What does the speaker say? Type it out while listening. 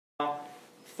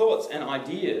Thoughts and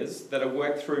ideas that are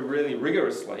worked through really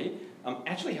rigorously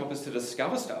actually help us to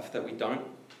discover stuff that we don't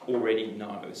already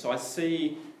know. So I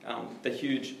see the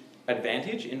huge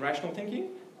advantage in rational thinking.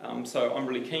 So I'm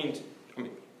really I'm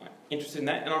interested in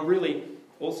that, and I'm really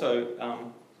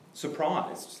also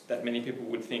surprised that many people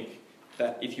would think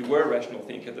that if you were a rational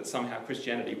thinker, that somehow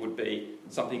Christianity would be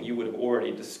something you would have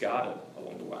already discarded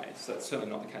along the way. So that's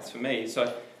certainly not the case for me.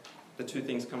 So the two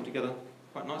things come together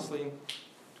quite nicely in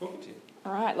talking to you.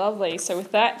 All right, lovely. So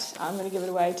with that, I'm going to give it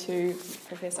away to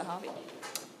Professor Harvey.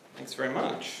 Thanks very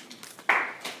much.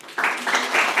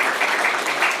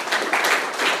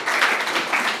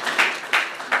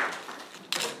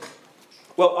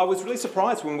 Well, I was really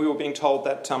surprised when we were being told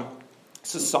that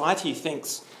society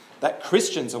thinks that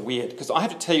Christians are weird, because I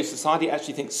have to tell you, society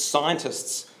actually thinks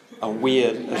scientists are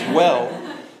weird as well.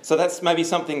 So that's maybe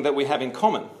something that we have in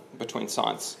common between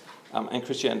science and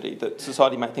Christianity, that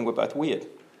society may think we're both weird.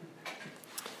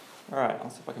 All right, I'll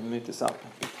see if I can move this up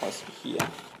a bit closer here.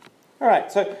 All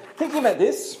right, so thinking about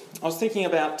this, I was thinking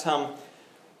about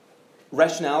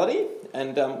rationality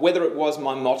and whether it was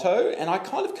my motto, and I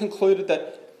kind of concluded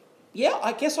that, yeah,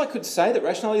 I guess I could say that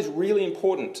rationality is really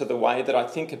important to the way that I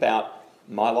think about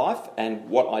my life and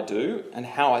what I do and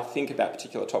how I think about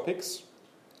particular topics.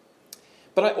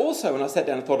 But I also, when I sat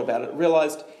down and thought about it,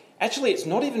 realised actually it's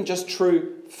not even just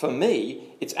true for me,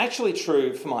 it's actually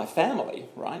true for my family,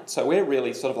 right? So we're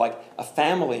really sort of like a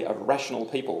family of rational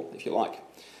people, if you like.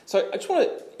 So I just want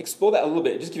to explore that a little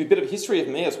bit, just give you a bit of history of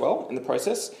me as well in the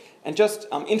process, and just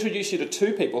introduce you to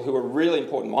two people who are really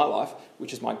important in my life,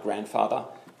 which is my grandfather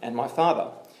and my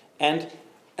father. And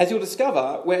as you'll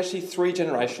discover, we're actually three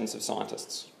generations of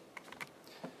scientists.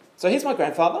 So here's my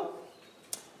grandfather.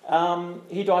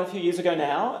 He died a few years ago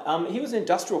now. He was an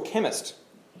industrial chemist.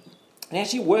 And he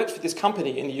actually worked for this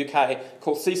company in the UK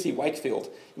called C.C. Wakefield.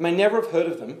 You may never have heard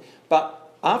of them,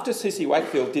 but after C.C.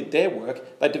 Wakefield did their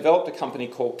work, they developed a company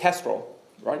called Castrol,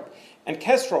 right? And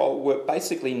Castrol were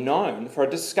basically known for a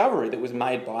discovery that was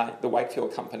made by the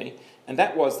Wakefield company, and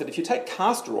that was that if you take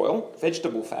castor oil,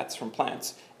 vegetable fats from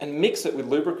plants, and mix it with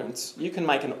lubricants, you can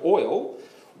make an oil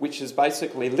which is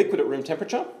basically liquid at room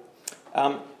temperature,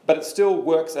 but it still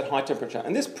works at high temperature.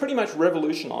 And this pretty much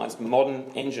revolutionised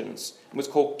modern engines. It was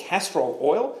called Castrol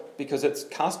oil because it's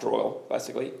castor oil,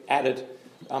 basically, added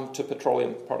to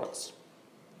petroleum products.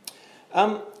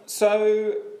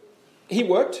 So he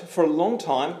worked for a long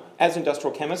time as an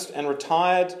industrial chemist and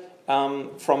retired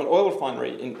from an oil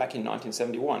refinery back in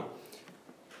 1971.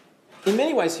 In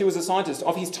many ways, he was a scientist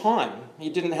of his time. He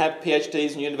didn't have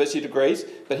PhDs and university degrees,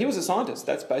 but he was a scientist.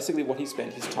 That's basically what he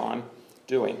spent his time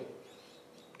doing.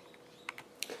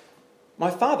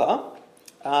 My father,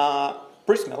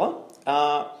 Bruce Miller,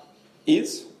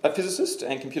 is a physicist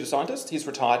and computer scientist. He's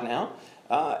retired now.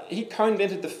 He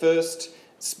co-invented the first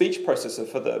speech processor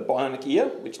for the bionic ear,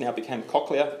 which now became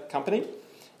Cochlear Company.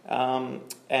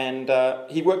 And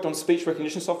he worked on speech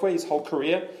recognition software his whole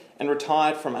career and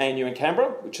retired from ANU in Canberra,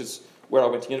 which is where I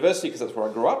went to university because that's where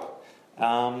I grew up,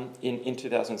 in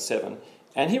 2007.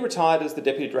 And he retired as the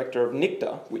Deputy Director of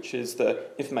NICTA, which is the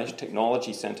Information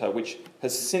Technology Centre, which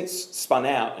has since spun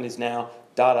out and is now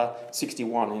Data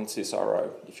 61 in CSIRO,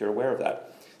 if you're aware of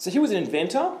that. So he was an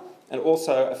inventor and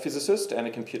also a physicist and a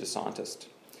computer scientist.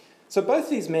 So both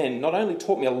these men not only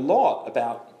taught me a lot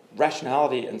about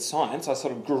rationality and science, I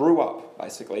sort of grew up,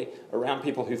 basically, around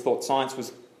people who thought science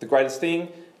was the greatest thing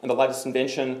and the latest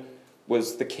invention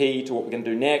was the key to what we're going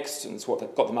to do next, and it's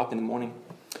what got them up in the morning.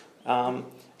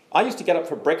 I used to get up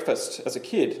for breakfast as a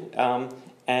kid,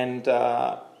 and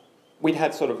we'd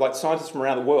have sort of like scientists from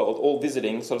around the world all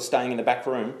visiting, sort of staying in the back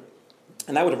room,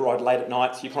 and they would have arrived late at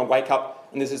night, so you kind of wake up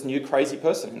and there's this new crazy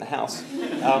person in the house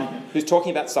who's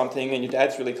talking about something, and your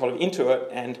dad's really kind of into it,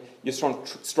 and you're sort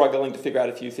of struggling to figure out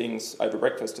a few things over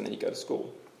breakfast, and then you go to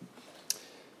school.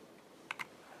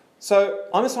 So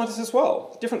I'm a scientist as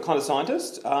well, different kind of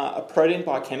scientist, a protein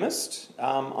biochemist.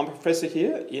 I'm a professor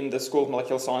here in the School of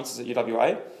Molecular Sciences at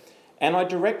UWA, and I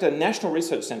direct a national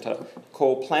research centre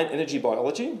called Plant Energy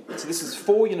Biology. So this is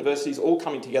 4 universities all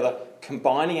coming together,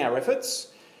 combining our efforts.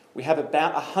 We have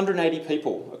about 180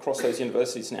 people across those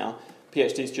universities now,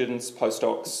 PhD students,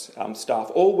 postdocs,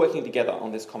 staff, all working together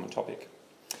on this common topic.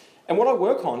 And what I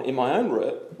work on in my own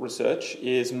research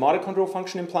is mitochondrial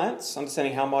function in plants,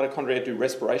 understanding how mitochondria do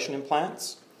respiration in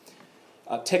plants,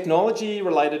 technology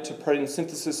related to protein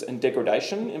synthesis and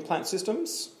degradation in plant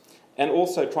systems, and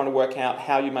also trying to work out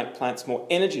how you make plants more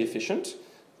energy efficient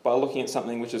by looking at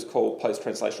something which is called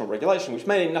post-translational regulation, which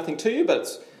may mean nothing to you, but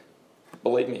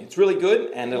believe me, it's really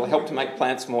good and it'll help to make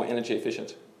plants more energy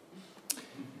efficient.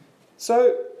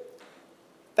 So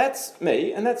that's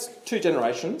me, and that's 2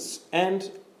 generations,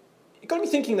 and it got me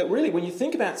thinking that really when you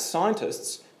think about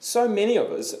scientists, so many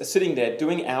of us are sitting there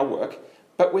doing our work,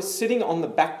 but we're sitting on the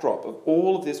backdrop of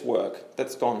all of this work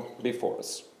that's gone before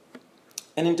us.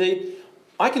 And indeed,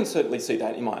 I can certainly see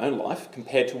that in my own life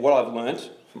compared to what I've learnt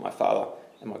from my father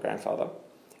and my grandfather.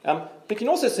 But you can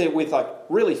also see it with like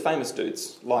really famous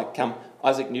dudes like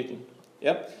Isaac Newton.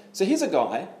 Yep. So here's a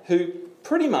guy who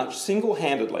pretty much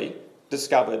single-handedly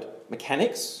discovered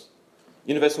mechanics,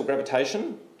 universal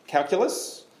gravitation,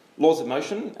 calculus, laws of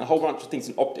motion, and a whole bunch of things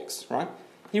in optics, right?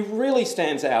 He really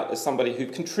stands out as somebody who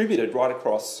contributed right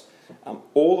across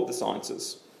all of the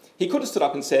sciences. He could have stood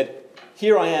up and said,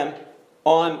 here I am,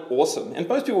 I'm awesome. And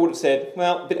most people would have said,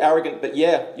 well, a bit arrogant, but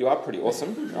yeah, you are pretty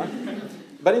awesome, right?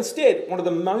 But instead, one of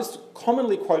the most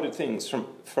commonly quoted things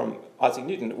from Isaac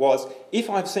Newton was, if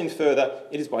I've seen further,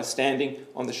 it is by standing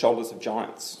on the shoulders of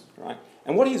giants, right?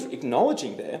 And what he's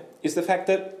acknowledging there is the fact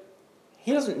that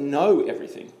he doesn't know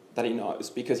everything that he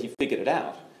knows because he figured it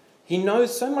out. He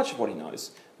knows so much of what he knows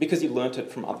because he learnt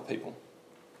it from other people.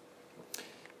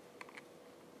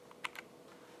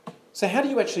 So how do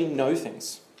you actually know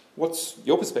things? What's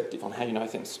your perspective on how you know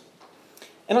things?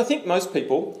 And I think most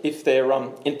people, if they're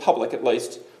in public at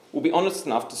least, will be honest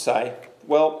enough to say,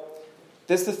 well,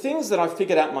 there's the things that I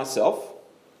figured out myself,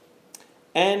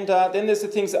 and then there's the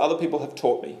things that other people have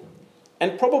taught me.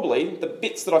 And probably the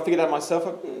bits that I figured out myself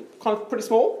are kind of pretty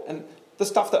small, and the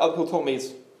stuff that other people taught me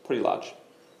is pretty large.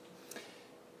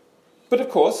 But of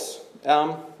course,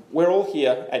 we're all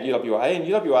here at UWA, and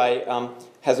UWA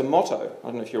has a motto. I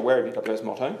don't know if you're aware of UWA's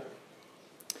motto.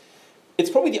 It's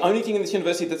probably the only thing in this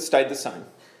university that's stayed the same,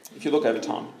 if you look over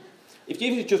time. If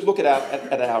you just look at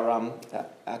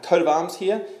our coat of arms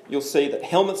here, you'll see that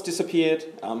helmets disappeared,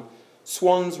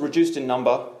 swans reduced in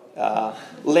number,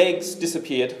 legs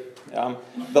disappeared,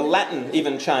 the Latin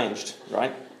even changed,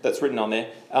 right? That's written on there.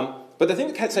 But the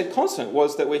thing that stayed constant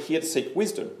was that we're here to seek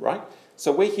wisdom, right?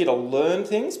 So we're here to learn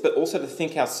things, but also to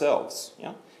think ourselves.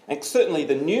 Yeah? And certainly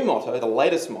the new motto, the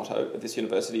latest motto of this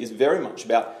university, is very much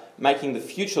about making the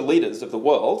future leaders of the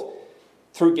world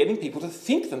through getting people to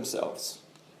think themselves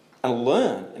and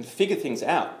learn and figure things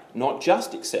out, not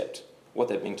just accept what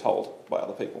they're being told by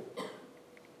other people.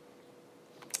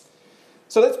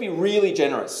 So let's be really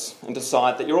generous and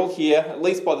decide that you're all here, at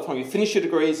least by the time you finish your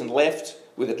degrees and left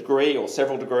with a degree or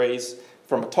several degrees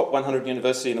from a top 100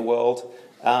 university in the world,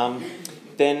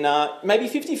 then maybe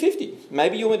 50-50.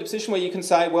 Maybe you're in a position where you can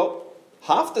say, well,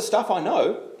 half the stuff I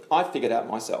know, I figured out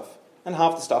myself, and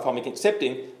half the stuff I'm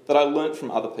accepting that I learnt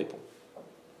from other people.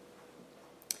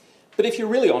 But if you're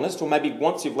really honest, or maybe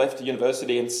once you've left the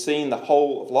university and seen the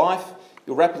whole of life,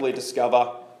 you'll rapidly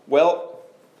discover, well,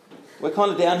 we're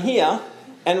kind of down here,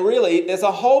 and really there's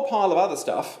a whole pile of other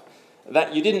stuff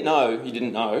that you didn't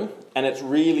know, and it's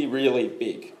really, really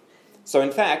big. So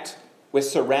in fact, we're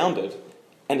surrounded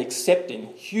and accepting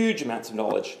huge amounts of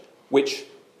knowledge, which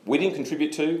we didn't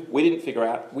contribute to, we didn't figure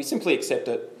out, we simply accept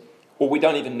it, or we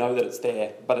don't even know that it's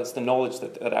there, but it's the knowledge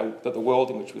that the world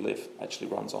in which we live actually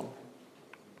runs on.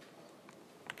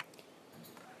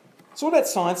 So what about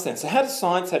science then? So how does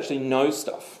science actually know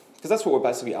stuff? Because that's what we're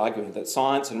basically arguing, that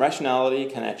science and rationality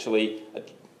can actually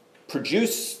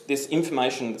produce this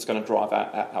information that's going to drive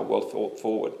our world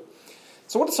forward.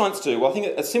 So what does science do? Well, I think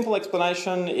a simple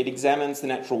explanation, it examines the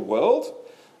natural world,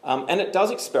 and it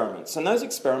does experiments. And those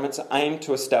experiments are aimed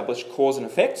to establish cause and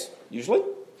effect, usually.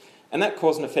 And that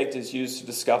cause and effect is used to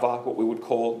discover what we would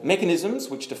call mechanisms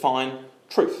which define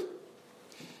truth.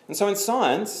 And so in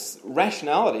science,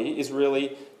 rationality is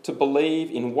really to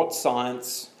believe in what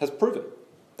science has proven.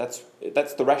 That's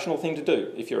the rational thing to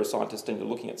do if you're a scientist and you're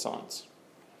looking at science.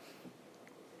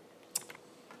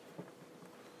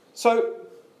 So,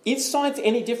 is science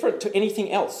any different to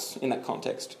anything else in that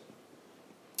context?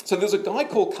 So there's a guy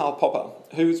called Karl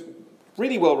Popper who's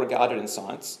really well regarded in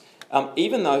science,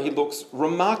 even though he looks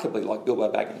remarkably like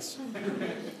Bilbo Baggins.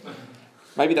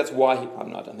 Maybe that's why I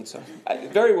don't think so.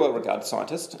 Very well regarded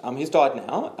scientist. He's died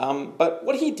now. But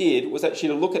what he did was actually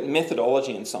to look at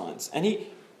methodology in science. And he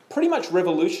pretty much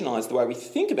revolutionised the way we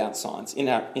think about science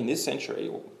in this century,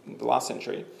 or the last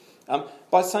century,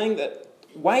 by saying that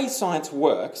the way science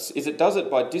works is it does it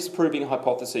by disproving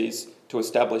hypotheses to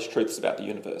establish truths about the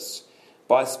universe,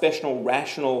 by a special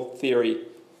rational theory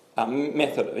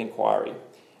method of inquiry.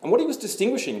 And what he was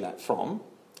distinguishing that from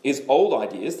is old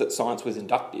ideas that science was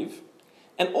inductive,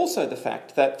 and also the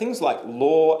fact that things like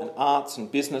law and arts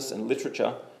and business and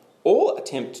literature all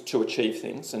attempt to achieve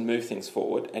things and move things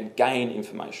forward and gain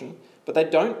information, but they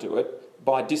don't do it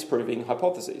by disproving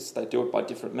hypotheses. They do it by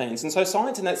different means. And so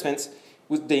science in that sense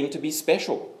was deemed to be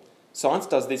special. Science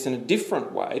does this in a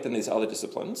different way than these other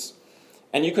disciplines.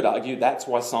 And you could argue that's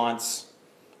why science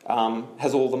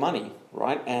has all the money,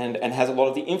 right? And has a lot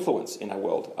of the influence in our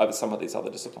world over some of these other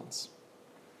disciplines.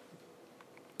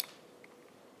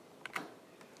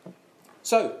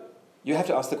 So, you have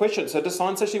to ask the question, so does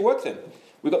science actually work then?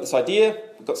 We've got this idea,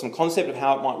 we've got some concept of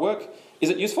how it might work. Is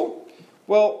it useful?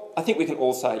 Well, I think we can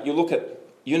all say, you look at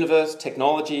universe,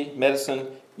 technology, medicine,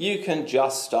 you can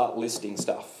just start listing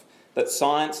stuff that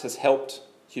science has helped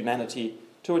humanity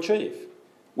to achieve.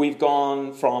 We've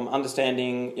gone from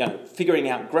understanding, figuring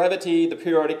out gravity, the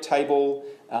periodic table,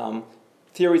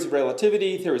 theories of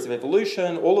relativity, theories of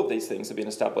evolution, all of these things have been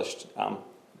established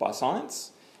by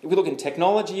science. If we look in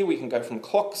technology, we can go from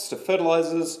clocks to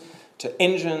fertilisers, to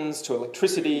engines, to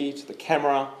electricity, to the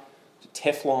camera, to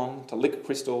Teflon, to liquid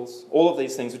crystals, all of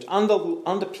these things which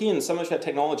underpin so much of our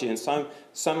technology and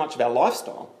so much of our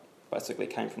lifestyle basically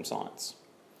came from science.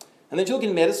 And then if you look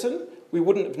in medicine, we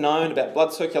wouldn't have known about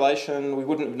blood circulation, we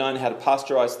wouldn't have known how to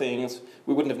pasteurise things,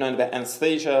 we wouldn't have known about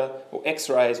anaesthesia, or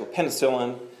x-rays, or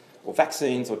penicillin, or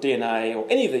vaccines, or DNA, or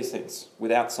any of these things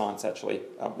without science actually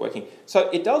working. So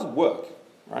it does work,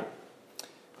 right?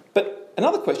 But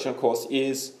another question, of course,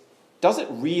 is, does it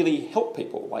really help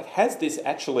people? Like, has this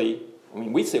actually...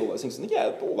 we see all those things and think,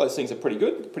 yeah, all those things are pretty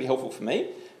good, pretty helpful for me,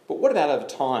 but what about over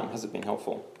time? Has it been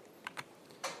helpful?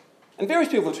 And various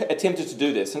people have attempted to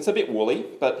do this, and it's a bit woolly,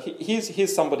 but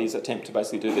here's somebody's attempt to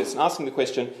basically do this, and asking the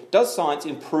question, does science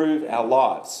improve our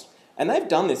lives? And they've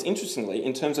done this, interestingly,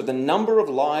 in terms of the number of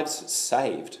lives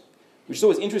saved, which is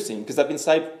always interesting, because they've been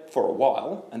saved for a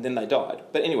while, and then they died.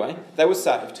 But anyway, they were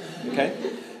saved, okay?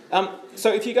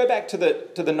 So if you go back to the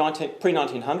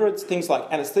pre-1900s, things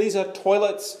like anaesthesia,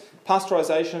 toilets,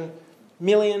 pasteurisation,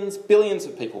 millions, billions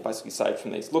of people basically saved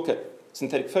from these. Look at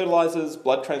synthetic fertilisers,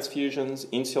 blood transfusions,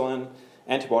 insulin,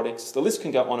 antibiotics, the list can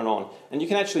go on. And you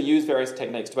can actually use various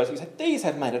techniques to basically say, these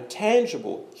have made a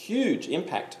tangible, huge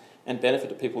impact and benefit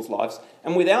to people's lives,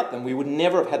 and without them we would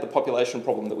never have had the population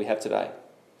problem that we have today.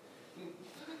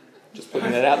 Just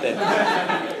putting that out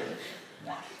there.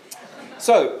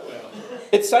 So,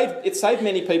 it's saved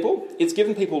many people, it's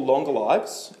given people longer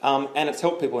lives, and it's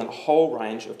helped people in a whole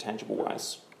range of tangible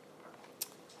ways.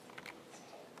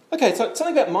 Okay, so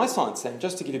something about my science then,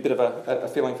 just to give you a bit of a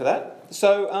feeling for that.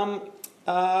 So,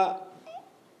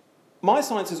 my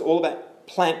science is all about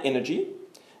plant energy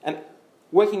and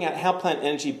working out how plant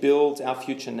energy builds our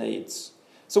future needs.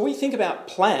 So we think about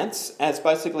plants as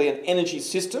basically an energy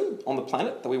system on the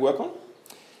planet that we work on,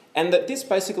 and that this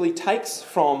basically takes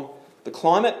from the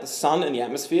climate, the sun and the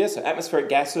atmosphere, so atmospheric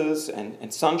gases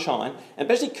and sunshine, and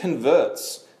basically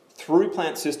converts through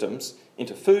plant systems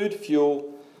into food,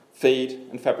 fuel, feed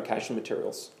and fabrication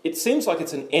materials. It seems like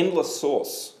it's an endless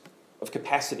source of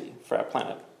capacity for our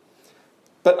planet.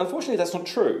 But unfortunately that's not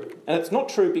true. And it's not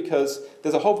true because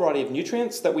there's a whole variety of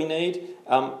nutrients that we need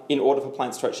in order for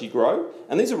plants to actually grow.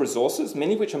 And these are resources,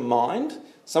 many of which are mined,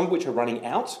 some of which are running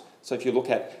out. So if you look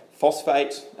at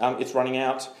phosphate, it's running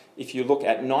out. If you look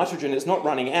at nitrogen, it's not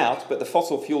running out, but the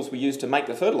fossil fuels we use to make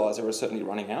the fertiliser are certainly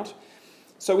running out.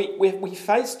 So we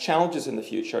face challenges in the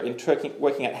future in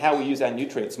working out how we use our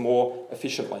nutrients more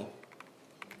efficiently.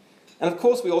 And of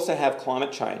course we also have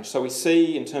climate change. So we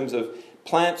see in terms of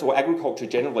plants or agriculture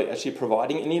generally actually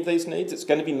providing any of these needs, it's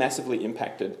going to be massively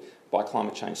impacted by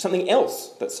climate change. Something else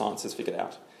that science has figured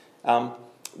out,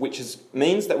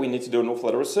 means that we need to do an awful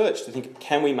lot of research to think,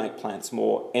 can we make plants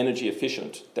more energy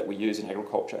efficient that we use in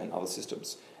agriculture and other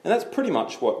systems? And that's pretty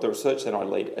much what the research that I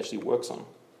lead actually works on.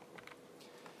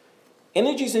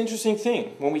 Energy is an interesting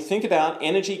thing. When we think about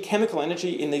energy, chemical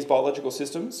energy in these biological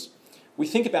systems, we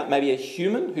think about maybe a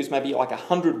human who's maybe like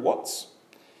 100 watts.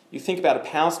 You think about a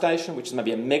power station, which is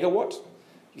maybe a megawatt.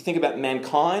 You think about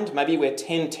mankind, maybe we're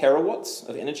 10 terawatts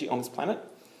of energy on this planet.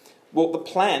 Well, the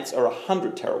plants are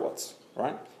 100 terawatts,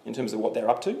 right, in terms of what they're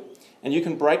up to. And you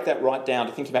can break that right down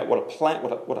to think about what a plant,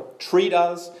 what a tree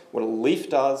does, what a leaf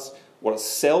does, what a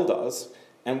cell does,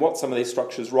 and what some of these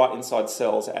structures right inside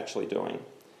cells are actually doing.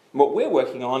 And what we're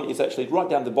working on is actually right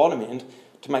down the bottom end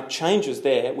to make changes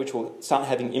there which will start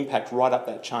having impact right up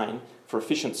that chain for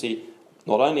efficiency,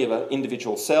 not only of an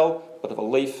individual cell, but of a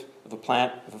leaf, of a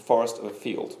plant, of a forest, of a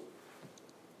field.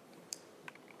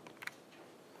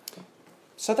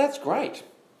 So that's great.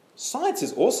 Science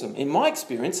is awesome. In my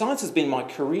experience, science has been my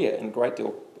career in a great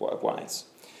deal of ways.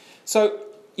 So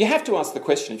you have to ask the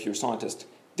question if you're a scientist,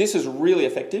 this is really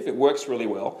effective, it works really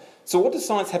well. So what does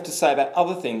science have to say about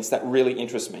other things that really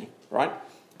interest me, right?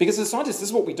 Because as scientists, this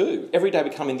is what we do. Every day we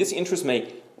come in, this interests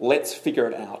me, let's figure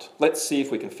it out. Let's see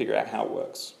if we can figure out how it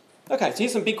works. Okay, so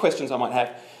here's some big questions I might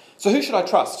have. So who should I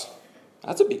trust?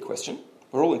 That's a big question.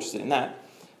 We're all interested in that.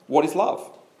 What is love?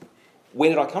 Where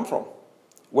did I come from?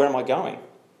 Where am I going?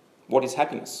 What is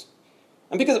happiness?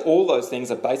 And because all those things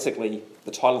are basically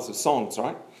the titles of songs,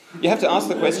 right? You have to ask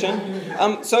the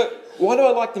question, so why do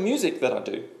I like the music that I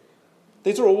do?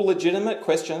 These are all legitimate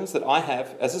questions that I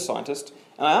have as a scientist,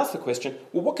 and I ask the question,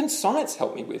 well, what can science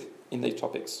help me with in these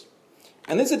topics?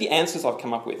 And these are the answers I've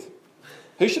come up with.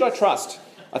 Who should I trust?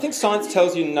 I think science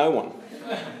tells you no one.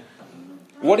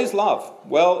 What is love?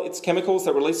 Well, it's chemicals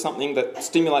that release something that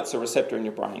stimulates a receptor in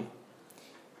your brain.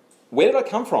 Where did I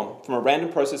come from? From a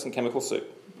random process in chemical soup.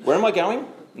 Where am I going?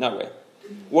 Nowhere.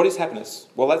 What is happiness?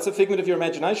 Well, that's a figment of your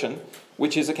imagination,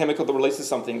 which is a chemical that releases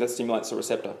something that stimulates a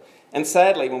receptor. And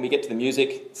sadly, when we get to the music,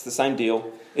 it's the same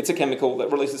deal. It's a chemical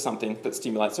that releases something that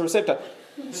stimulates a receptor.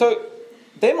 So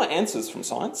they're my answers from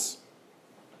science.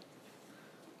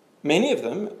 Many of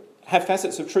them have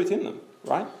facets of truth in them,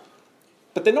 right?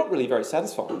 But they're not really very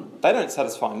satisfying. They don't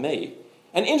satisfy me.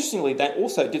 And interestingly, they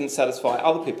also didn't satisfy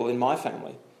other people in my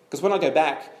family. Because when I go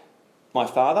back, my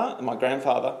father and my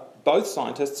grandfather, both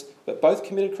scientists, but both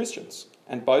committed Christians,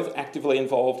 and both actively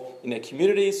involved in their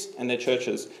communities and their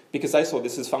churches because they saw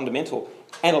this as fundamental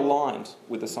and aligned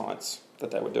with the science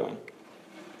that they were doing.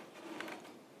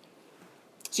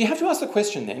 So you have to ask the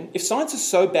question then, if science is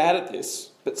so bad at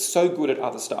this, but so good at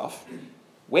other stuff,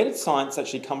 where did science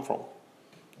actually come from?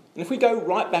 And if we go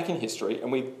right back in history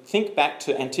and we think back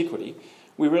to antiquity,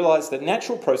 we realise that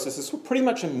natural processes were pretty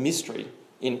much a mystery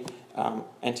in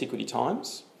antiquity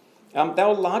times. They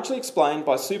were largely explained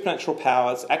by supernatural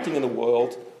powers acting in the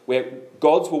world where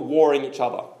gods were warring each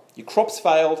other. Your crops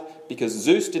failed because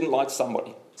Zeus didn't like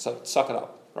somebody, so suck it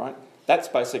up, right? That's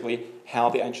basically how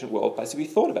the ancient world basically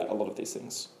thought about a lot of these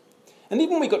things. And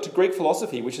even when we got to Greek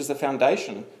philosophy, which is the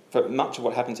foundation for much of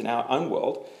what happens in our own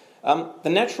world, the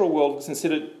natural world was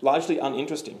considered largely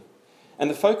uninteresting.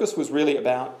 And the focus was really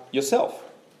about yourself,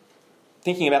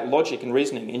 thinking about logic and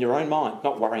reasoning in your own mind,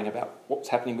 not worrying about what's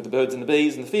happening with the birds and the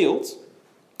bees in the fields.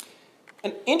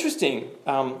 An interesting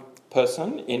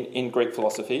person in Greek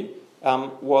philosophy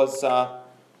was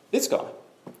this guy,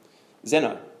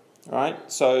 Zeno,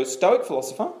 right? So Stoic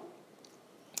philosopher.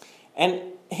 And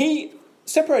he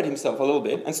separated himself a little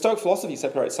bit, and Stoic philosophy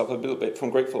separates itself a little bit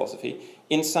from Greek philosophy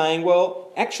in saying, well,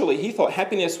 actually he thought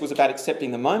happiness was about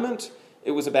accepting the moment.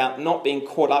 It was about not being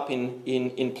caught up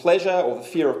in pleasure or the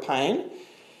fear of pain.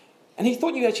 And he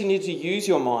thought you actually needed to use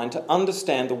your mind to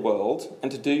understand the world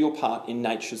and to do your part in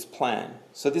nature's plan.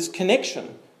 So this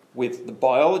connection with the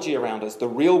biology around us, the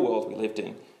real world we lived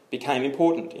in, became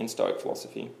important in Stoic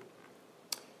philosophy.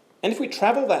 And if we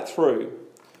travel that through,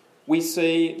 we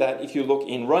see that if you look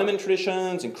in Roman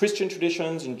traditions, in Christian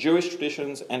traditions, in Jewish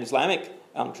traditions and Islamic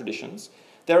traditions,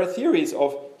 there are theories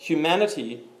of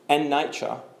humanity and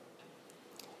nature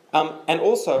and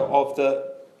also of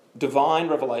the divine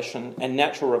revelation and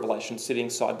natural revelation sitting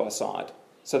side by side.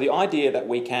 So the idea that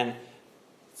we can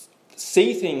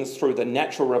see things through the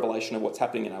natural revelation of what's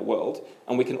happening in our world,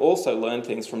 and we can also learn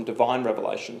things from divine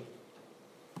revelation.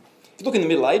 If you look in the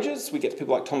Middle Ages, we get to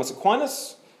people like Thomas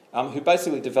Aquinas, who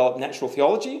basically developed natural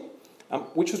theology,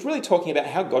 which was really talking about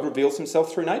how God reveals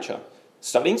himself through nature,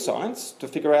 studying science to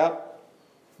figure out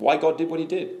why God did what he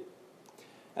did.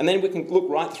 And then we can look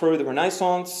right through the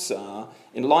Renaissance,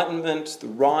 Enlightenment, the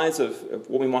rise of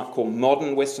what we might call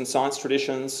modern Western science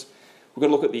traditions. We've got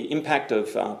to look at the impact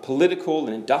of political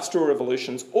and industrial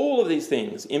revolutions. All of these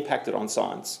things impacted on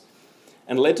science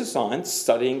and led to science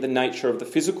studying the nature of the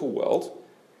physical world.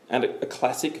 And a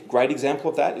classic, great example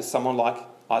of that is someone like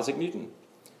Isaac Newton,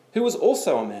 who was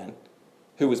also a man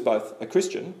who was both a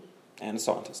Christian and a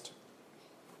scientist.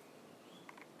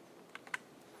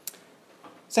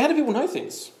 So how do people know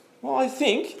things? Well, I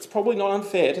think it's probably not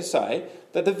unfair to say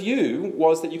that the view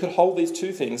was that you could hold these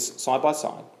two things side by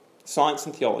side, science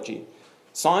and theology.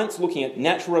 Science looking at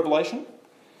natural revelation,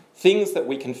 things that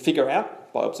we can figure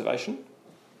out by observation,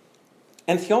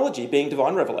 and theology being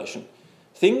divine revelation,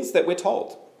 things that we're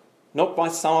told, not by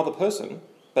some other person,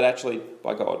 but actually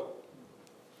by God.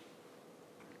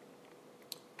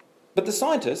 But the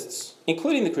scientists,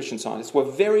 including the Christian scientists, were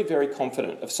very, very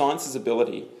confident of science's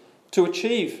ability to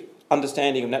achieve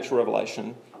understanding of natural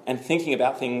revelation and thinking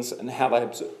about things and how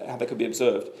they could be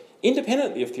observed,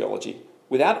 independently of theology,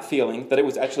 without feeling that it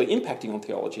was actually impacting on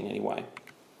theology in any way.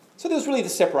 So there was really the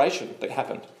separation that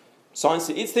happened. Science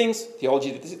did its things,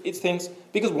 theology did its things,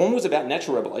 because one was about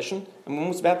natural revelation and one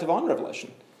was about divine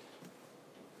revelation.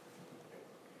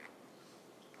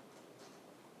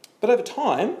 But over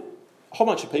time, a whole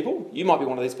bunch of people, you might be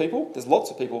one of these people, there's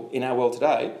lots of people in our world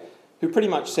today, who pretty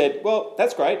much said, well,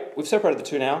 that's great, we've separated the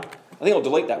two now, I think I'll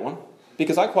delete that one,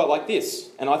 because I quite like this,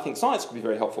 and I think science could be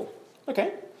very helpful.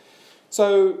 Okay,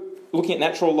 so looking at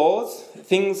natural laws,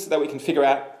 things that we can figure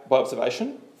out by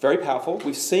observation, very powerful.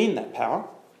 We've seen that power.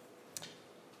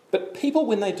 But people,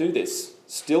 when they do this,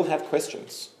 still have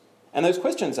questions. And those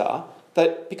questions are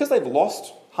that because they've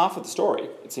lost half of the story,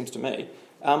 it seems to me,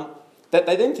 that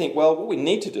they then think, well, what we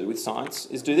need to do with science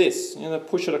is do this,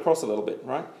 push it across a little bit,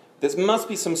 right? There must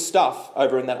be some stuff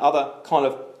over in that other kind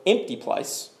of empty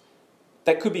place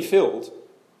that could be filled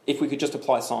if we could just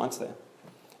apply science there.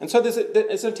 And so there's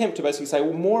an attempt to basically say,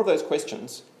 well, more of those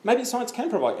questions, maybe science can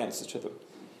provide answers to them.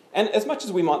 And as much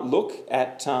as we might look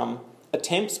at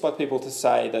attempts by people to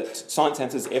say that science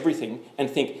answers everything and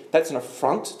think that's an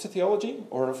affront to theology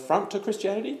or an affront to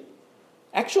Christianity,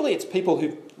 actually it's people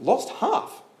who've lost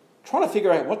half trying to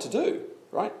figure out what to do,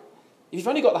 right? If you've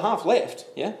only got the half left,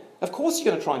 of course you're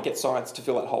going to try and get science to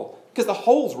fill that hole because the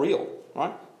hole's real,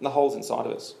 right? And the hole's inside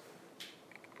of us.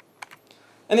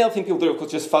 And the other thing people do, of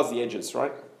course, is just fuzz the edges,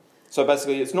 right? So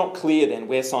basically it's not clear then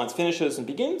where science finishes and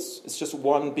begins. It's just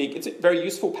it's a very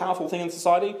useful, powerful thing in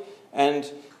society,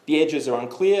 and the edges are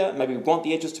unclear. Maybe we want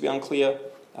the edges to be unclear.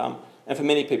 And for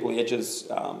many people, the edges,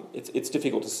 it's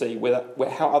difficult to see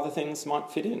how other things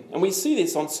might fit in. And we see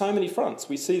this on so many fronts.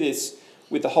 We see this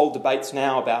with the whole debates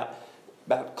now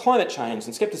about climate change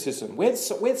and scepticism. Where's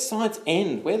science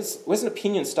end? Where's an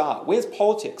opinion start? Where's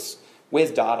politics?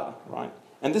 Where's data, right?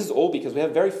 And this is all because we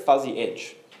have a very fuzzy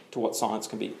edge to what science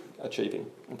can be achieving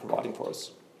and providing for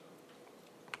us.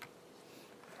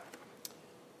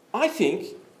 I think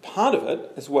part of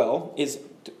it as well is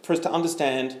for us to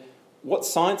understand what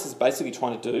science is basically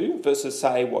trying to do versus,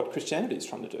 say, what Christianity is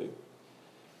trying to do.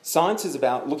 Science is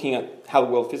about looking at how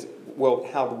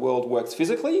the world works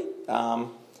physically.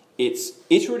 It's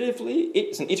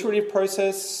an iterative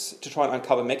process to try and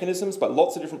uncover mechanisms, but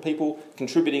lots of different people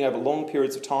contributing over long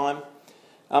periods of time.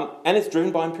 And it's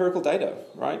driven by empirical data,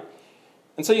 right?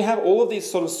 And so you have all of these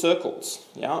sort of circles,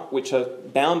 which are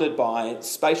bounded by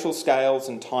spatial scales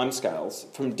and time scales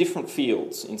from different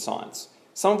fields in science,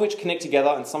 some of which connect together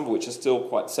and some of which are still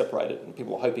quite separated, and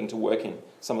people are hoping to work in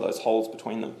some of those holes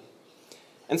between them.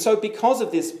 And so because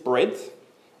of this breadth,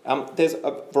 there's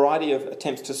a variety of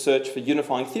attempts to search for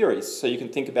unifying theories. So you can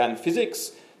think about in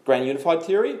physics, grand unified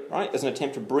theory, right, as an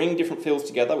attempt to bring different fields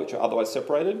together which are otherwise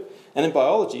separated. And in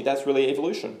biology, that's really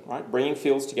evolution, right, bringing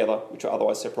fields together which are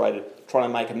otherwise separated, trying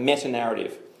to make a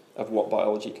meta-narrative of what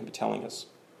biology can be telling us.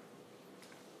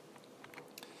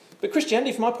 But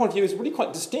Christianity, from my point of view, is really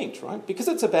quite distinct, right, because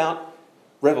it's about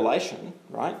revelation,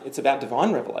 right, it's about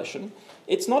divine revelation.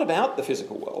 It's not about the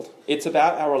physical world. It's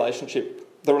about our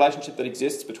relationship, the relationship that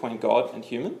exists between God and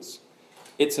humans.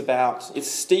 It's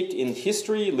steeped in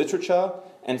history, literature,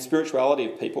 and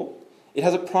spirituality of people. It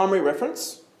has a primary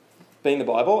reference, being the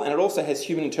Bible, and it also has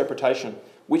human interpretation,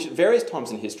 which at various times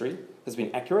in history has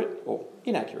been accurate or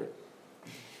inaccurate.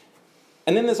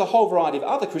 And then there's a whole variety of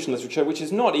other Christian literature, which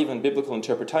is not even biblical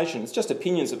interpretation. It's just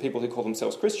opinions of people who call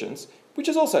themselves Christians, which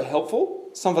is also helpful.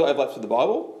 Some of it overlaps with the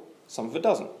Bible, some of it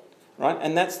doesn't, right?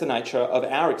 And that's the nature of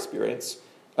our experience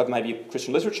of maybe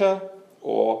Christian literature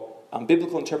or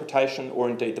biblical interpretation or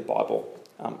indeed the Bible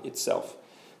itself.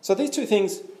 So these two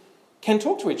things can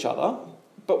talk to each other,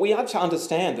 but we have to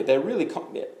understand that they're really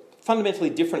fundamentally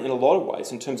different in a lot of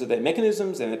ways in terms of their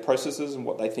mechanisms and their processes and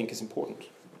what they think is important.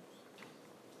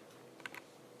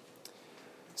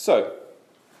 So,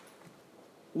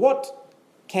 what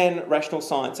can rational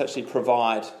science actually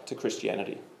provide to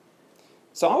Christianity?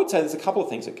 So I would say there's a couple of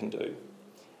things it can do.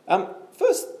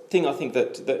 First thing I think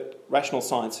that rational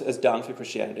science has done for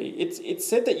Christianity, it's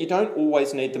said that you don't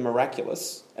always need the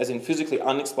miraculous, as in physically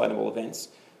unexplainable events,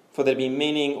 for there to be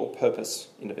meaning or purpose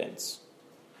in events.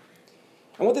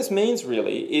 And what this means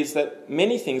really is that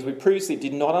many things we previously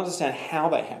did not understand how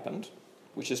they happened,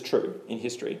 which is true in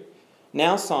history,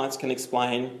 now science can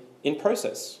explain in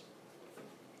process.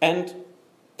 And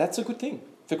that's a good thing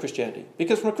for Christianity.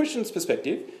 Because from a Christian's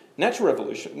perspective, natural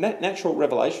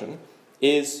revelation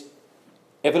is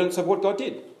evidence of what God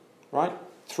did, right?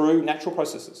 Through natural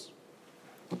processes.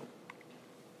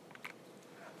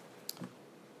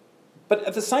 But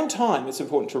at the same time, it's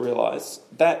important to realise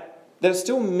that there are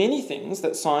still many things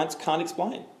that science can't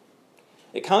explain.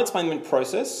 It can't explain them in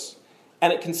process,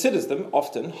 and it considers them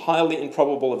often highly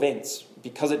improbable events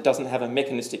because it doesn't have a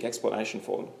mechanistic explanation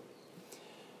for them.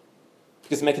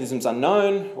 Because the mechanism's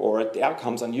unknown or the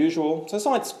outcome's unusual, so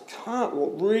science can't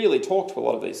really talk to a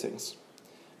lot of these things.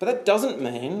 But that doesn't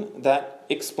mean that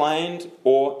explained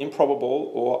or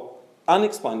improbable or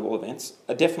unexplainable events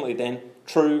are definitely then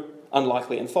true,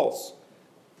 unlikely and false.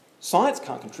 Science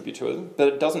can't contribute to them, but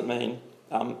it doesn't mean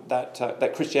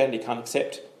that Christianity can't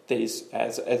accept these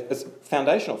as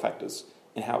foundational factors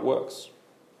in how it works.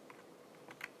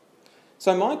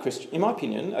 So in my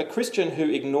opinion, a Christian who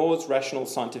ignores rational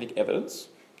scientific evidence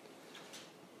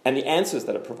and the answers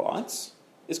that it provides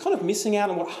is kind of missing out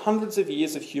on what hundreds of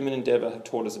years of human endeavour have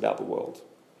taught us about the world.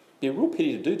 It'd be a real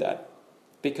pity to do that,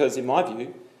 because in my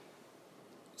view,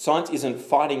 science isn't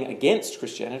fighting against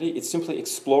Christianity, it's simply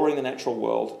exploring the natural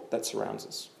world that surrounds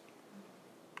us.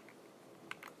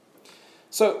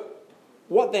 So,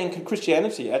 what then can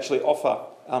Christianity actually offer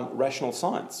rational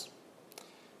science?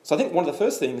 So I think one of the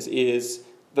first things is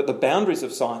that the boundaries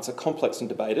of science are complex and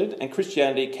debated, and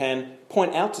Christianity can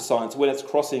point out to science when it's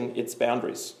crossing its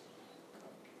boundaries.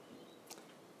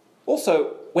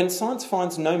 Also, when science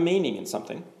finds no meaning in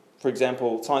something, for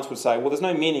example, science would say, well, there's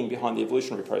no meaning behind the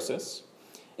evolutionary process,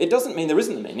 it doesn't mean there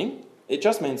isn't a meaning, it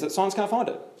just means that science can't find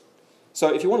it.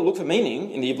 So if you want to look for meaning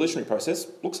in the evolutionary process,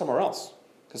 look somewhere else,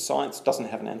 because science doesn't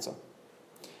have an answer.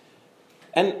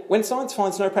 And when science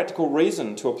finds no practical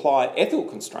reason to apply ethical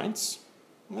constraints,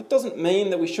 that doesn't mean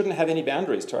that we shouldn't have any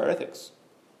boundaries to our ethics.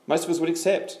 Most of us would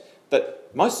accept that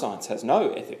most science has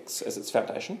no ethics as its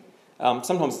foundation.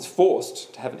 Sometimes it's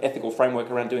forced to have an ethical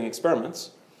framework around doing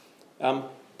experiments,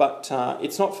 but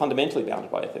it's not fundamentally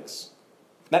bounded by ethics.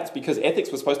 That's because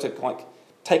ethics was supposed to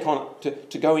take on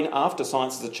to go in after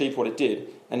science has achieved what it did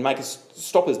and make us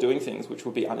stop us doing things which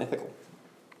would be unethical.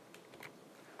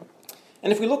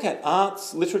 And if we look at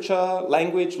arts, literature,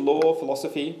 language, law,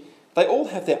 philosophy, they all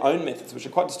have their own methods which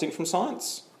are quite distinct from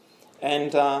science,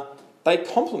 and they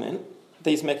complement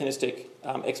these mechanistic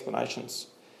explanations.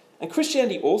 And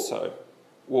Christianity also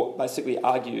basically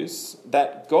argues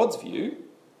that God's view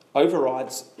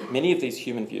overrides many of these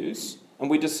human views, and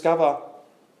we discover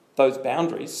those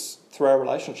boundaries through our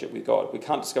relationship with God. We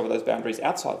can't discover those boundaries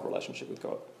outside of a relationship with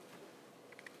God.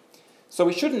 So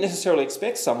we shouldn't necessarily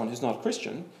expect someone who's not a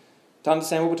Christian to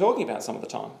understand what we're talking about some of the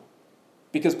time,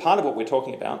 because part of what we're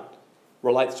talking about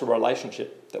relates to a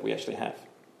relationship that we actually have.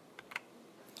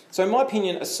 So in my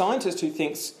opinion, a scientist who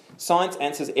thinks science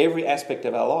answers every aspect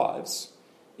of our lives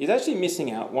is actually missing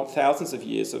out what thousands of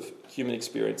years of human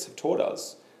experience have taught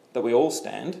us, that we all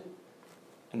stand,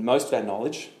 and most of our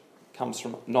knowledge comes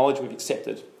from knowledge we've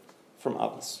accepted from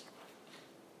others.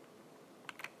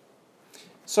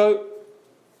 So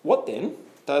what then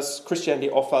does Christianity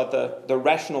offer the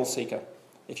rational seeker?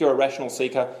 If you're a rational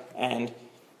seeker and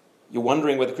you're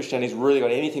wondering whether Christianity's really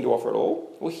got anything to offer at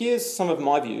all, well, here's some of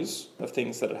my views of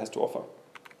things that it has to offer.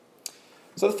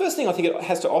 So the first thing I think it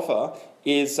has to offer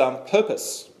is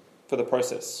purpose for the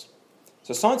process.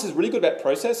 So science is really good about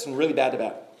process and really bad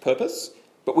about purpose,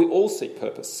 but we all seek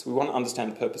purpose. We want to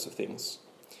understand the purpose of things.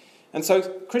 And so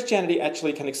Christianity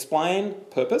actually can explain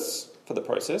purpose for the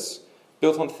process,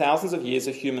 built on thousands of years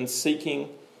of humans seeking,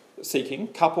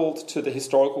 coupled to the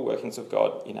historical workings of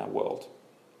God in our world.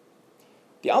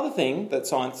 The other thing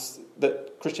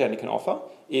that Christianity can offer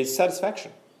is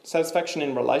satisfaction. Satisfaction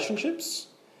in relationships,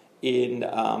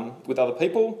 with other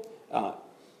people,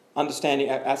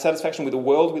 understanding our satisfaction with the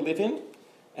world we live in,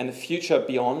 and the future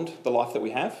beyond the life that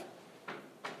we have.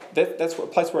 That's a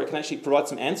place where it can actually provide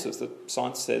some answers that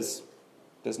science says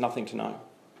there's nothing to know.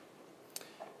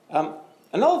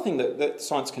 Another thing that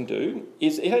science can do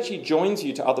is it actually joins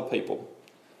you to other people.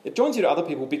 It joins you to other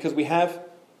people because we have,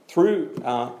 through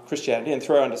Christianity and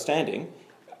through our understanding,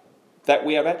 that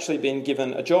we have actually been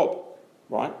given a job,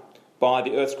 right, by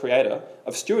the earth's creator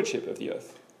of stewardship of the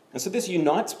earth. And so this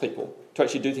unites people to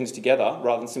actually do things together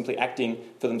rather than simply acting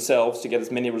for themselves to get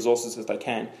as many resources as they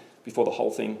can before the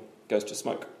whole thing goes to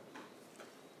smoke.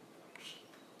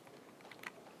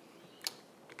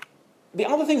 The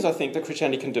other things I think that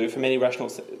Christianity can do for many rational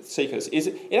seekers is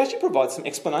it actually provides some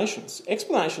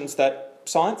explanations that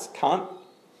science can't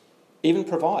even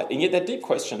provide, and yet they're deep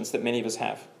questions that many of us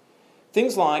have.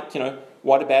 Things like,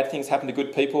 why do bad things happen to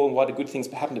good people and why do good things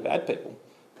happen to bad people?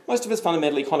 Most of us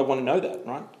fundamentally kind of want to know that,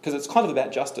 right? Because it's kind of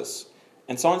about justice.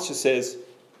 And science just says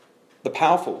the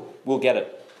powerful will get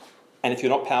it. And if you're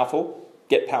not powerful,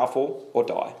 get powerful or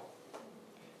die.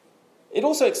 It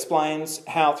also explains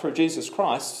how through Jesus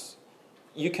Christ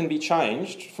you can be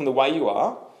changed from the way you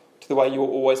are to the way you were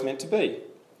always meant to be.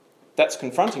 That's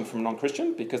confronting from a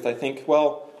non-Christian because they think,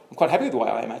 well, I'm quite happy with the way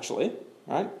I am actually,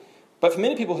 right? But for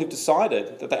many people who've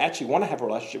decided that they actually want to have a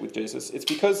relationship with Jesus, it's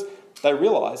because they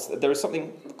realise that there is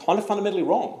something kind of fundamentally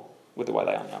wrong with the way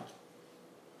they are now.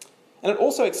 And it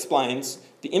also explains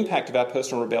the impact of our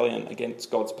personal rebellion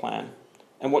against God's plan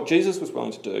and what Jesus was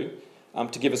willing to do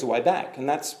to give us a way back. And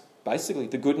that's basically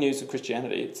the good news of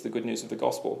Christianity. It's the good news of the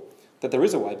gospel, that there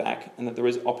is a way back and that there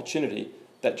is opportunity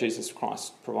that Jesus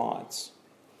Christ provides.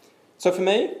 So for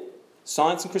me,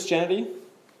 science and Christianity,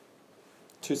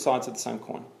 two sides of the same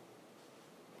coin.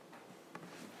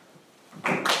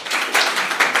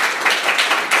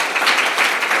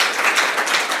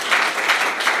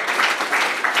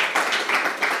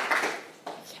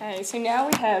 Okay, so now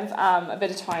we have a bit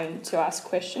of time to ask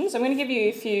questions. I'm going to give you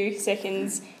a few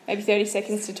seconds, maybe 30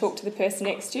 seconds, to talk to the person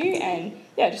next to you and,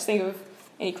 just think of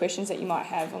any questions that you might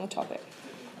have on the topic.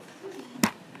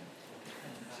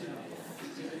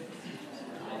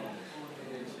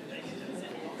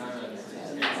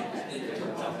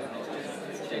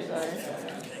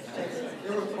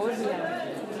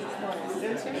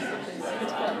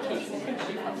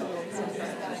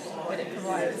 But it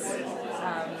provides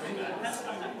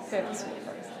purpose for the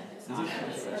process. I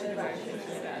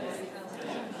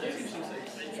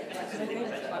think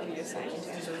what you were saying in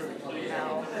terms of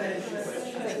how I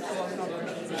think a lot of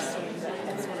non-Christians assume that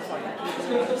it's sort of like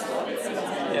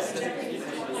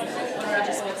that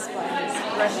just explains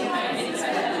rationally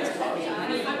sometimes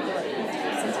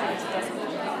it doesn't.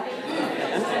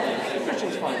 And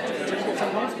Christians find it difficult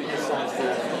sometimes because science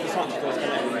first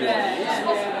came out with new ideas.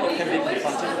 It can be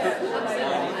confronting to people.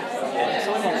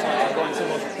 Sometimes science is going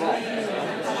somewhat wrong.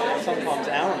 Sometimes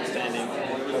our understanding of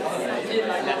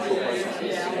natural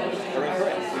processes are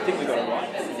incorrect. We think we got it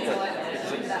right, but because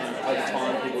over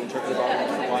time people interpret the Bible in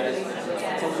different ways.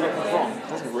 Sometimes we get it wrong. It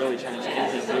doesn't really change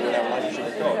anything to do with our relationship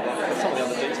with God. But some of the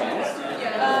other details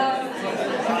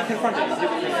are confronting.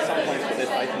 People think sometimes put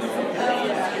their faith in the wrong thing.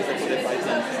 They put their faith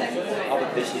in other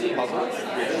pieces of the puzzle, which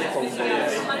probably is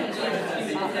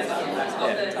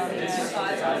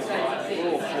we're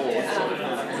all flawed,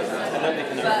 and nobody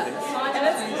can know everything. And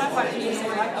that's what I find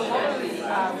interesting. Like a lot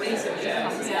of research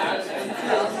that comes out a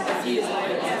few years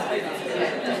later,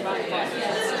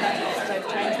 they've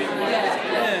changed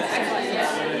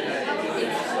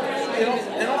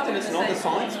And often it's not the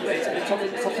science, but it's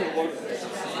often a lot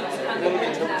of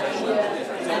interpretation.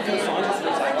 So often the scientists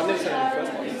will say, I've never said it in the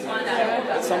first place,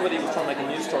 but somebody was trying to make a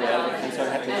news story out of it and so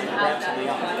had to wrap something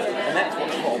up. And that's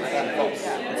what's false, that's false.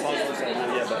 And science will say,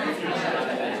 well, yeah, but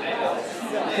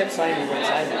I kept saying we weren't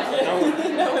saying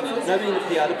that. Nobody in the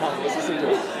PR department was listening to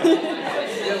it.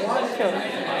 Cool.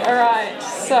 All right,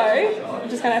 so I'm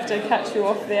just going to have to cut you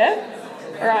off there.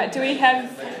 All right, do we have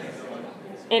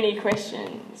any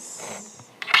questions?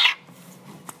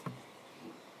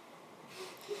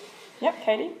 Yep,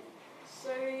 Katie?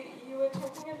 So you were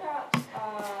talking about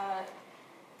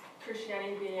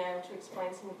Christianity being able to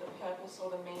explain some of the purpose or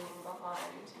the meaning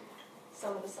behind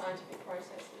some of the scientific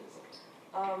processes.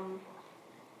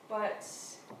 But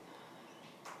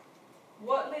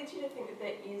what leads you to think that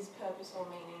there is purpose or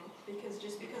meaning? Because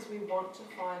just because we want to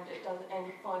find it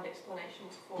and find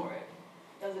explanations for it,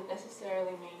 doesn't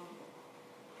necessarily mean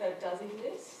that it does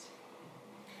exist?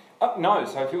 No,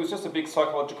 so if it was just a big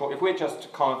psychological, if we're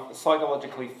just kind of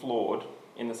psychologically flawed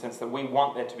in the sense that we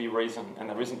want there to be reason and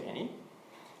there isn't any,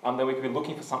 then we could be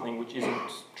looking for something which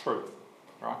isn't true,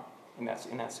 right? In that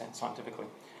sense, scientifically.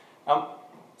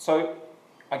 So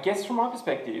I guess from my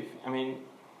perspective, I mean,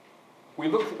 we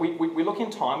look in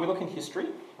time, we look in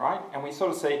history, right? And we sort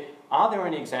of see, are there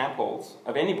any examples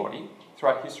of anybody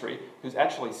throughout history who's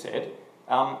actually said,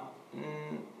 no,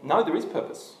 there is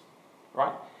purpose,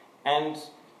 right? And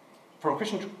from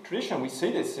Christian tradition, we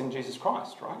see this in Jesus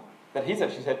Christ, right? That he's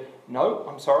actually said, no,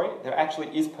 I'm sorry, there actually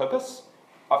is purpose.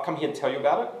 I've come here to tell you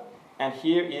about it, and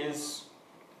here is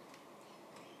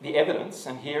the evidence,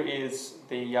 and here is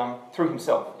the, through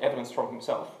himself, evidence from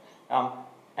himself.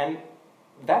 And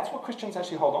that's what Christians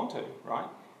actually hold on to, right?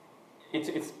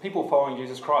 It's people following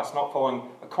Jesus Christ, not following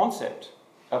a concept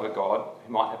of a God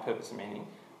who might have purpose and meaning,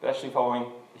 but actually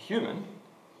following a human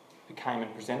who came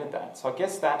and presented that. So I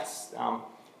guess that's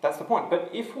the point.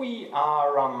 But if we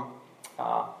are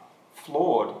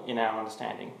flawed in our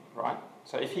understanding, right?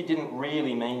 So if he didn't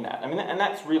really mean that, I mean, and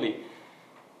that's really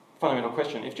a fundamental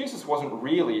question. If Jesus wasn't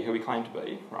really who he claimed to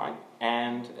be, right,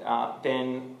 and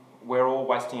then we're all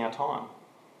wasting our time.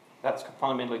 That's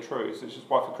fundamentally true. So this is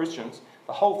why for Christians,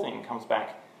 the whole thing comes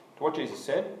back to what Jesus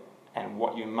said and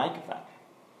what you make of that.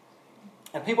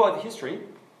 And people over history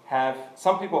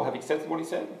some people have accepted what he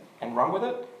said and run with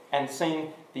it and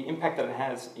seen the impact that it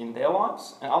has in their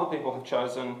lives, and other people have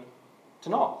chosen to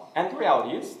not. And the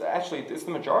reality is that actually it's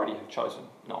the majority have chosen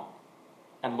not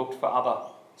and looked for other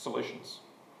solutions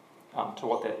to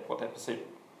what their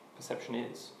perception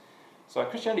is. So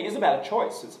Christianity is about a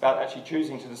choice. It's about actually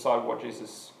choosing to decide what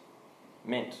Jesus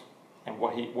meant and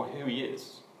who he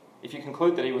is. If you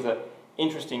conclude that he was an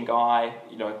interesting guy,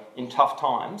 in tough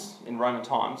times, in Roman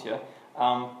times,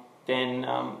 then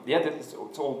it's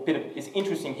all it's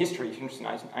interesting history if you're interested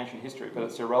in ancient history, but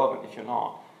it's irrelevant if you're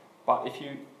not. But if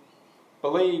you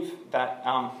believe that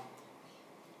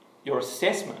your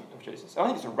assessment of Jesus, I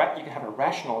think you can have a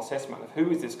rational assessment of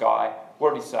who is this guy,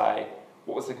 what did he say,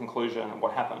 what was the conclusion, and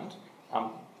what happened.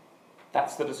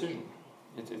 That's the decision.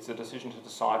 It's a decision to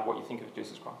decide what you think of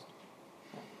Jesus Christ.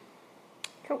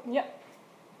 Cool. Yep.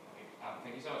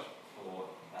 Thank you so much for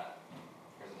that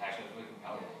presentation. It was really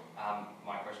compelling.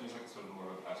 My question is sort of more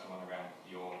of a personal one around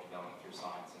your development through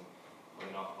science and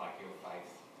whether or not your faith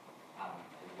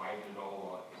has wavered at all,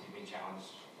 or have you been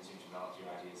challenged as you've developed your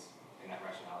ideas in that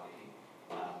rationality?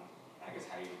 I guess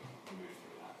how you move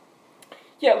through that.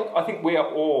 Yeah, look, I think we are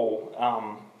all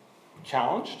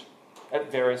challenged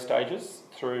at various stages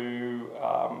through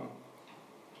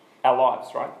our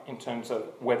lives, right, in terms of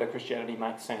whether Christianity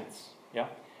makes sense. Yeah,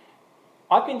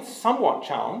 I've been somewhat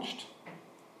challenged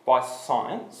by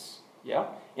science, yeah,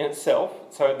 in itself.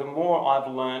 So the more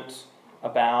I've learnt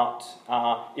about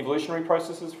evolutionary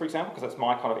processes, for example, because that's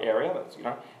my kind of area, that's,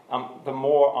 the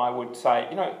more I would say,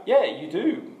 yeah, you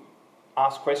do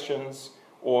ask questions,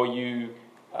 or you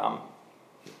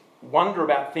wonder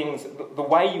about things, the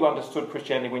way you understood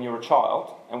Christianity when you were a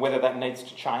child, and whether that needs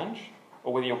to change,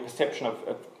 or whether your perception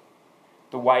of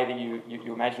the way that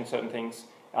you imagine certain things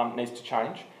needs to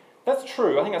change. That's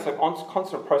true. I think that's a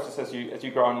constant process as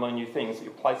you grow and learn new things, that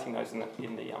you're placing those in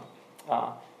the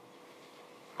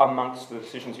amongst the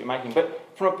decisions you're making. But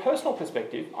from a personal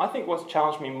perspective, I think what's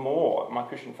challenged me more in my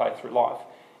Christian faith through life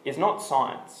is not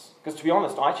science. Because to be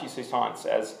honest, I actually see science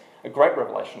as a great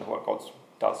revelation of what God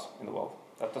does in the world.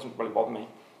 That doesn't really bother me.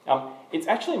 It's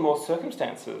actually more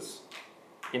circumstances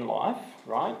in life,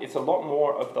 right? It's a lot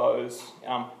more of those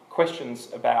questions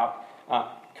about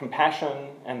compassion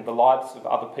and the lives of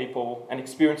other people and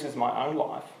experiences in my own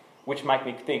life, which make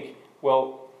me think,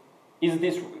 well,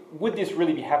 would this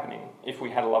really be happening if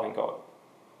we had a loving God?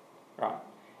 Right?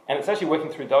 And it's actually working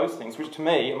through those things, which to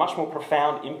me are much more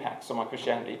profound impacts on my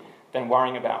Christianity than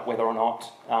worrying about whether or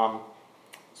not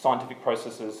scientific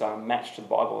processes match to the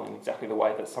Bible in exactly the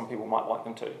way that some people might like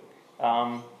them to.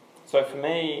 So for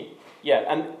me,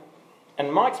 yeah,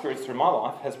 and my experience through my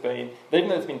life has been that even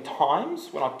though there's been times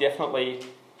when I've definitely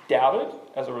doubted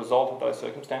as a result of those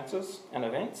circumstances and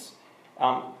events,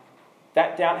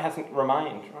 that doubt hasn't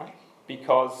remained, right?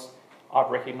 Because I've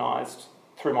recognised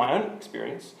through my own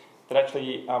experience that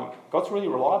actually God's really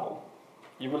reliable.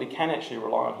 You really can actually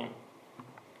rely on him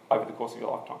over the course of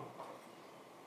your lifetime.